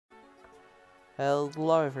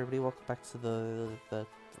Hello everybody, welcome back to the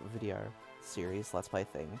video series Let's Play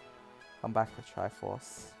thing. I'm back with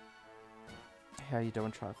Triforce. How you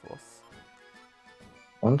doing, Triforce?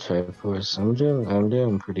 I'm Triforce. I'm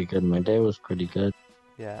doing pretty good. My day was pretty good.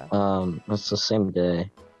 Yeah. It's the same day.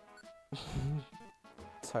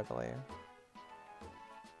 Totally.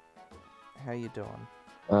 How you doing?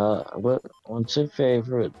 What's your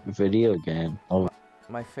favorite video game of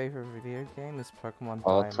My favorite video game is Pokemon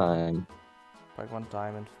all Diamond. time? Pokemon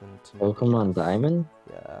Diamond for the Nintendo Pokemon DS. Diamond?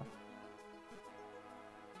 Yeah.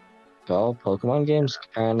 All Pokemon games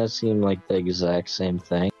kinda seem like the exact same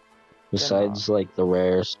thing. Besides like the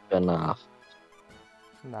rare spin-off.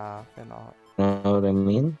 Nah, they're not. You know what I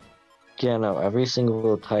mean? Yeah, no, every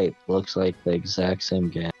single type looks like the exact same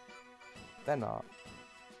game. They're not.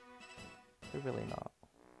 They're really not.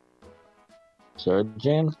 Sword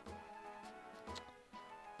Jam?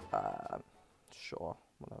 Sure.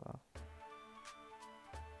 Whatever.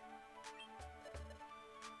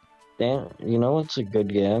 Damn, you know what's a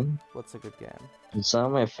good game? What's a good game? It's not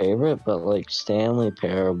my favorite, but like Stanley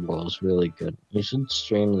Parable is really good. You should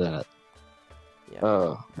stream that. Yeah.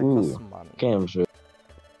 That costs Ooh, money. games.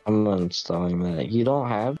 I'm uninstalling that. You don't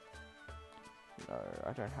have? No,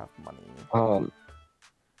 I don't have money.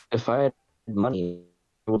 If I had money,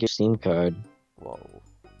 I would get a Steam card. Whoa.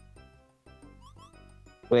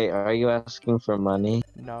 Wait, are you asking for money?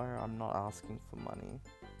 No, I'm not asking for money.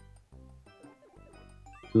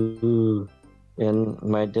 Ooh, in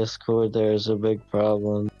my Discord, there's a big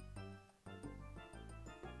problem.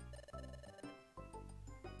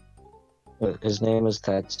 His name is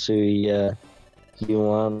Tatsuya. He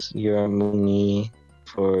wants your money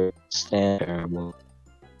for Stanley Parable.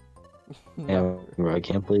 No. I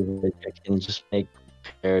can't believe I can just make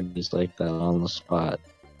parodies like that on the spot.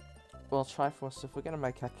 Well, Triforce, if we're gonna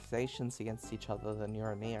make accusations against each other, then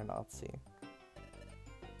you're a neo-Nazi.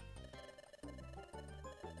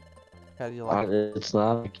 How do you like it? It's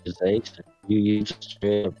not an accusation. You just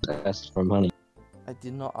straight up asked for money. I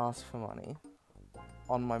did not ask for money.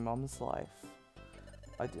 On my mum's life,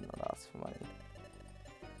 I did not ask for money.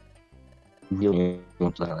 Really,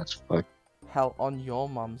 that's fucked. How on your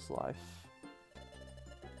mum's life?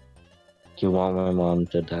 You want my mom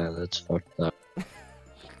to die? That's fucked up.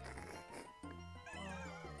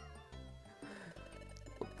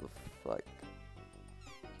 What the fuck?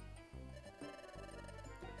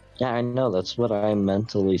 Yeah, I know. That's what I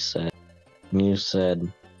mentally said. You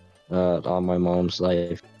said, on my mom's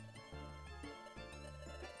life.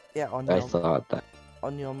 Yeah, on I your thought that.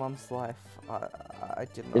 on your mum's life, I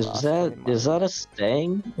did not Is ask for any money. that a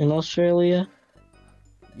thing in Australia?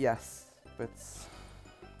 Yes, but it's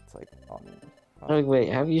like on. Like, wait,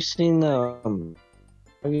 have you seen the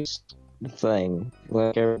thing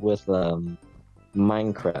like with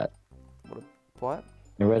Minecraft? What?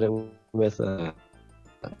 I read it with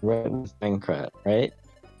Minecraft, right?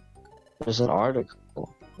 There's an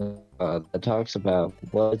article that talks about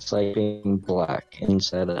what it's like being black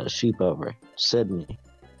inside a sheep over Sydney,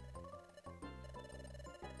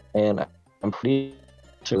 and I'm pretty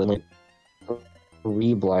sure like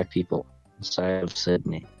 3 black people inside of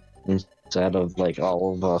Sydney, instead of like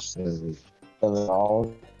all of us, and then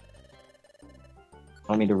all.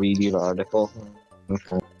 Want me to read you the article?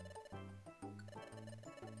 Okay.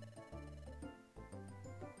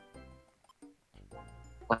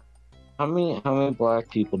 How many black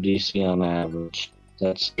people do you see on average?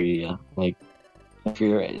 That's like if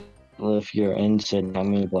you're in Sydney, how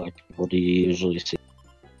many black people do you usually see?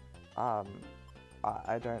 I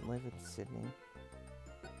don't live in Sydney.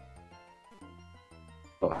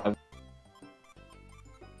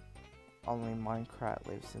 Only Minecraft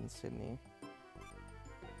lives in Sydney.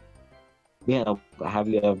 Yeah, have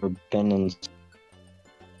you ever been in?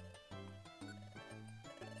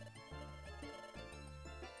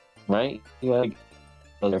 Right? You had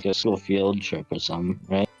like a school field trip or something,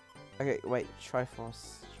 right? Okay, wait,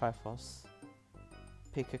 Triforce.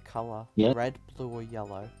 Pick a color. Yeah. Red, blue, or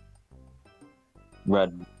yellow.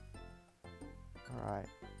 Red. Alright.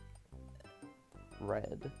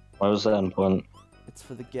 Red. Why was that important? It's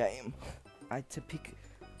for the game. I had to pick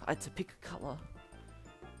a color.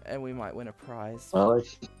 And we might win a prize. Well,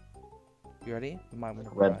 You ready? We might win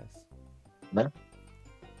a Red. prize. No?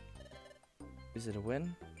 Is it a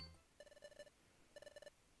win?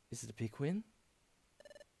 Is it a big win?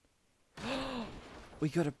 We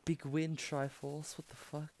got a big win, Triforce. What the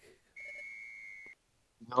fuck?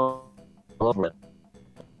 No. I love red.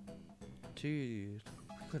 Dude,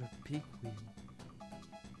 we got a big win.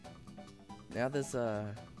 Now there's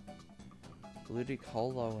a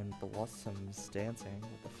Ludicolo and Blossoms dancing.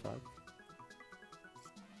 What the fuck?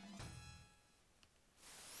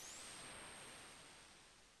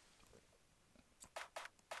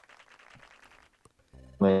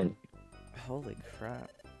 Wait, Holy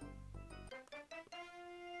crap.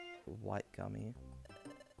 White gummy.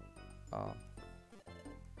 Oh.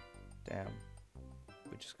 Damn.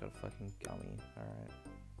 We just got a fucking gummy. Alright.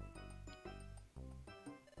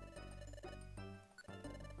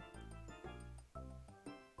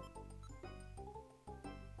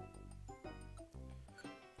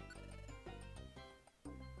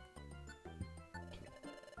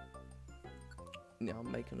 Now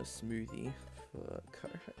I'm making a smoothie for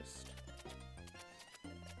co-host.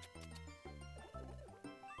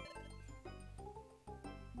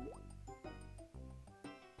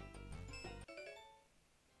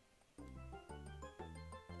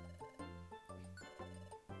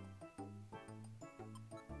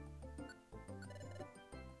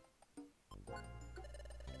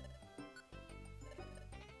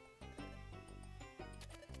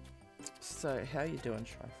 So, how you doing,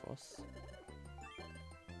 Triforce?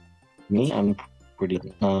 me, I'm pretty,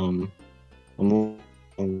 I'm a little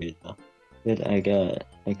hungry though. But I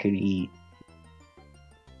could eat.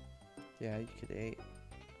 Yeah, you could eat.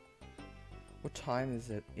 What time is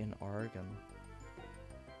it in Oregon?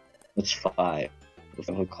 It's 5. If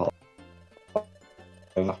I recall.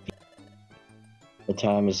 What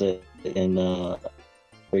time is it in,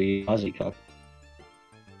 where you Aussie cook?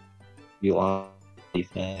 You Aussie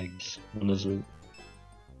fags. When is it?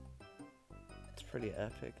 It's pretty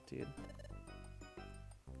epic, dude.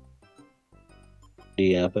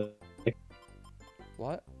 Pretty epic.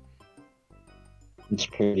 What? It's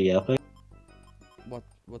pretty epic.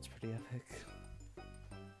 What's pretty epic?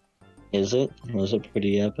 Is it? Was it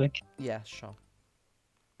pretty epic? Yeah, sure.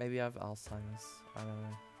 Maybe I have Alzheimer's. I don't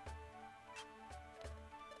know.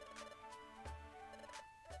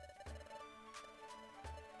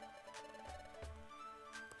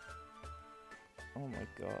 Oh my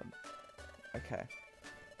god. Okay.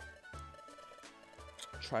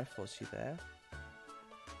 Triforce, you there?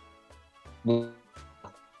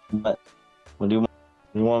 What? What do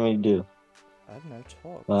you want me to do? I don't know,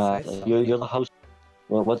 talk. Say You're something. the host.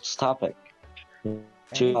 What's the topic?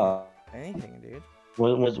 Anything, dude.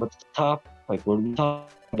 What's the topic? What are we talking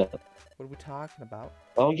about? What are we talking about?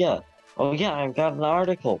 Oh yeah, I've got an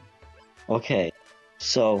article. Okay,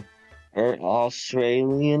 so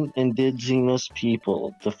Australian indigenous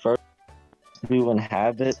people, the first to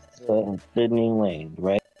inhabit Sydney land,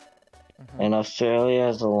 right? And Australia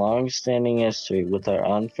has a long-standing history with our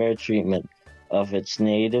unfair treatment of its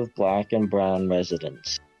native black and brown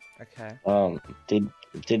residents. Okay. How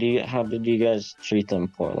did you guys treat them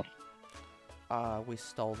poorly? We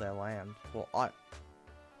stole their land. Well,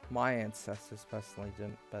 my ancestors personally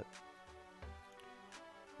didn't, but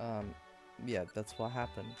yeah, that's what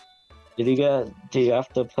happened. Do you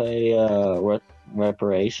have to pay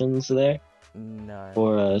reparations there No.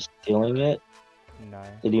 for stealing it? No.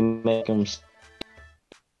 Did he make them?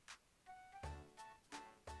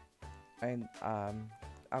 And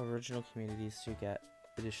Aboriginal communities do get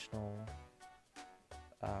additional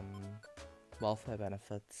welfare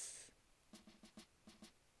benefits,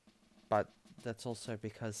 but that's also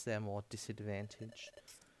because they're more disadvantaged,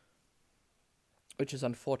 which is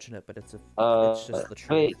unfortunate. But it's just the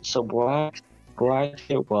truth. Wait, so blacks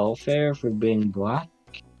get welfare for being black?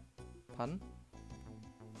 Pardon?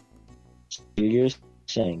 You're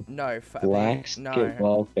saying No, for blacks no, get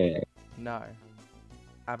welfare? no.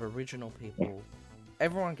 Aboriginal people,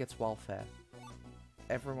 everyone gets welfare.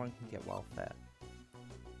 Everyone can get welfare.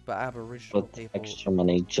 But Aboriginal With people, extra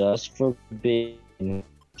money just for being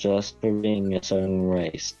a certain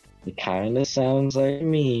race. It kind of sounds like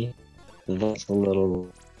me. That's a little.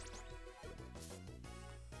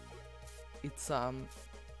 it's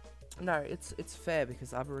no, it's fair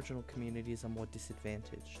because Aboriginal communities are more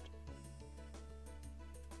disadvantaged.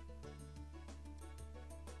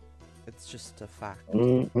 It's just a fact.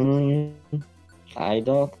 I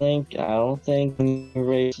don't think one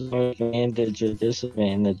race is more advantage or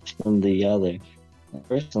disadvantage than the other.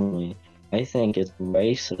 Personally, I think it's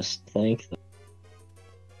racist to think that.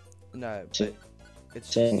 No, but it's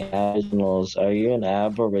Saying just, Aboriginals, are you an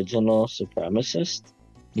Aboriginal supremacist?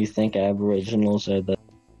 You think Aboriginals are the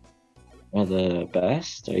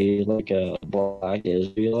best? Are you like a black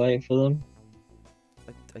Israelite for them?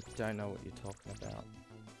 I don't know what you're talking about.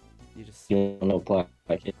 You just You don't know black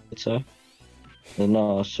Israelites are? They're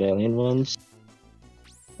not Australian ones?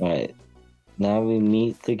 Alright. Now we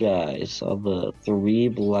meet the guys of the 3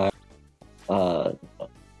 black.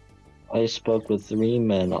 I spoke with 3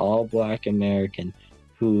 men, all black American,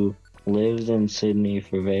 who lived in Sydney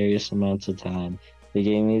for various amounts of time. They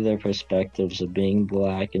gave me their perspectives of being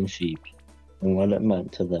black and sheep and what it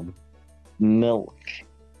meant to them. Milk.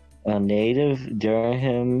 A native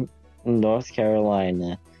Durham, North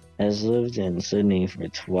Carolina, has lived in Sydney for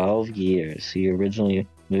 12 years. He originally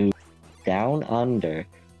moved down under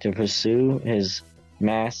to pursue his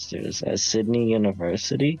master's at Sydney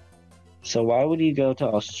University. So why would he go to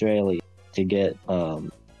Australia to get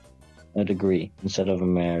a degree instead of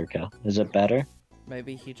America? Is it better?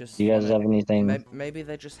 Maybe he just Do you guys have anything? maybe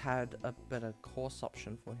they just had a better course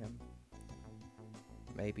option for him.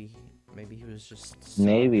 Maybe he was just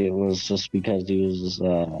Maybe it was just because he was.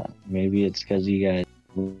 Maybe it's because you guys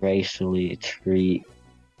racially treat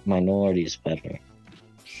minorities better.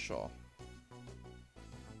 Sure.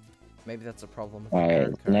 Maybe that's a problem with Alright,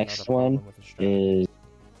 America, not next a problem one with Australia. is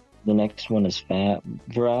the next one is Fat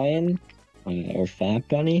Brian or Fat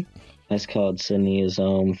Bunny. Has called Sydney his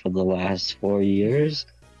home for the last 4 years.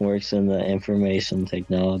 Works in the information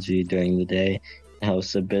technology during the day.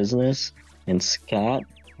 Hosts a business. And Scott,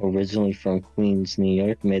 originally from Queens, New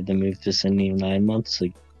York, made the move to Sydney 9 months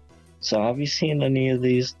ago. So have you seen any of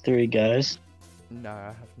these three guys? No, I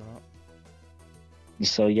have not.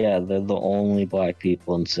 So yeah, they're the only black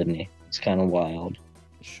people in Sydney. It's kind of wild.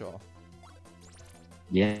 Sure.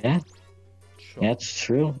 Yeah, Sure. that's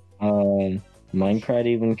true. Minecraft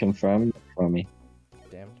even confirmed it for me.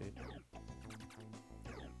 Damn, dude.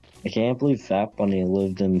 I can't believe Fat Bunny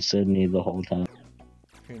lived in Sydney the whole time.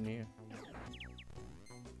 Who knew?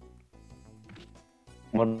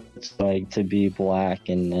 What it's like to be black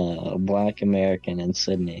and black American in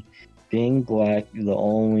Sydney. Being black, the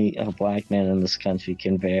only black man in this country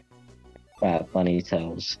can vary. Fat Bunny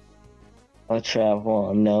tells.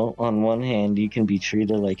 Travel. No, on one hand, you can be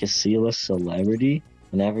treated like a C-list celebrity,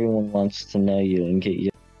 and everyone wants to know you and get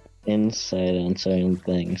your insight on certain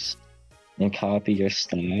things and copy your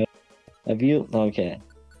style. Have you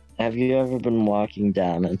ever been walking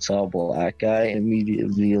down and saw a black guy and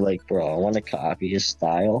immediately like, bro, I want to copy his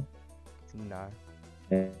style? No.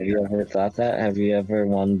 Have you ever thought that? Have you ever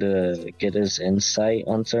wanted to get his insight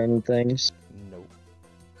on certain things? Nope.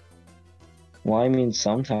 Well, I mean,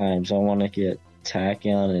 sometimes I want to get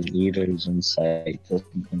Tachyon and Eater's insight just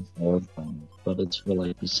because they're fun, but it's for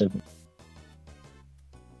like Pacific.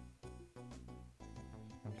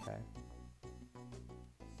 Okay.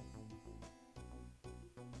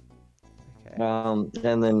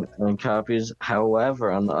 And then copies.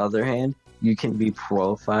 However, on the other hand, you can be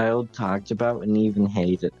profiled, talked about, and even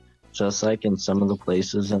hated, just like in some of the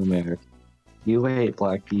places in America. You hate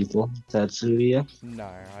black people, Tatsuya? No,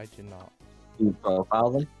 I do not. You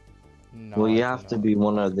profile them? No, Well, you I have do to not. be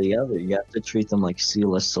one or the other. You have to treat them like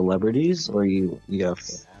C-list celebrities, or you have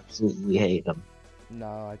to absolutely hate them. No,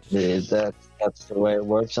 I just. That's the way it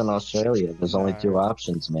works in Australia. There's only No. two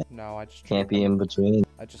options, man. No, I just. Can't treat be them, in between.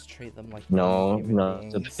 I just treat them like No, human you have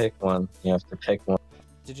to beings. pick one. You have to pick one.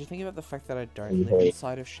 Did you think about the fact that I don't You live hate-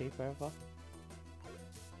 inside of Shapeover?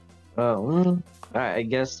 Oh, I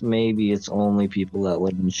guess maybe it's only people that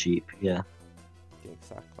live in sheep. Yeah.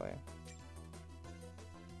 Exactly.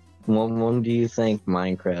 What one do you think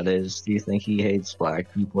Minecraft is? Do you think he hates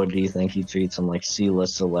black people, or do you think he treats them like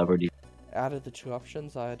C-list celebrities? Out of the two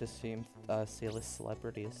options, I'd assume C-list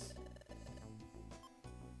celebrities.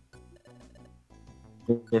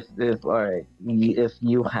 If alright, if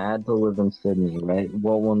you had to live in Sydney, right?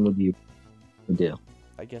 What one would you do?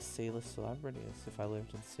 I guess C-list celebrities if I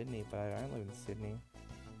lived in Sydney, but I don't live in Sydney.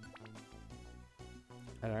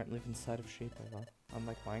 I don't live inside of Shapeover,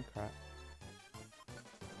 unlike Minecraft.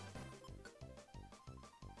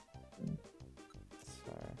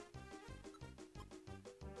 So...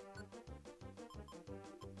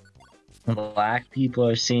 Black people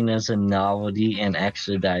are seen as a novelty and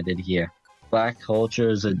extradited here. Black culture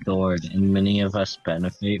is adored, and many of us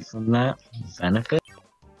benefit from that. Benefit?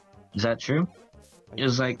 Is that true?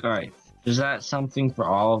 It's like, alright, is that something for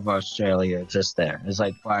all of Australia just there? Is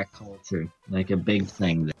like black culture, like a big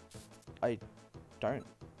thing there? I don't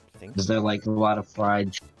think Is so. there like a lot of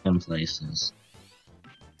fried chicken places?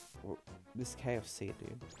 This KFC,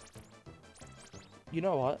 dude. You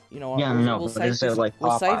know what? Yeah, we'll, no, we'll but save is there this, like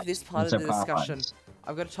we'll Popeyes? save this part Is of there the discussion. Popeyes?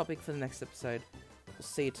 I've got a topic for the next episode. We'll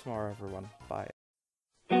see you tomorrow, everyone. Bye.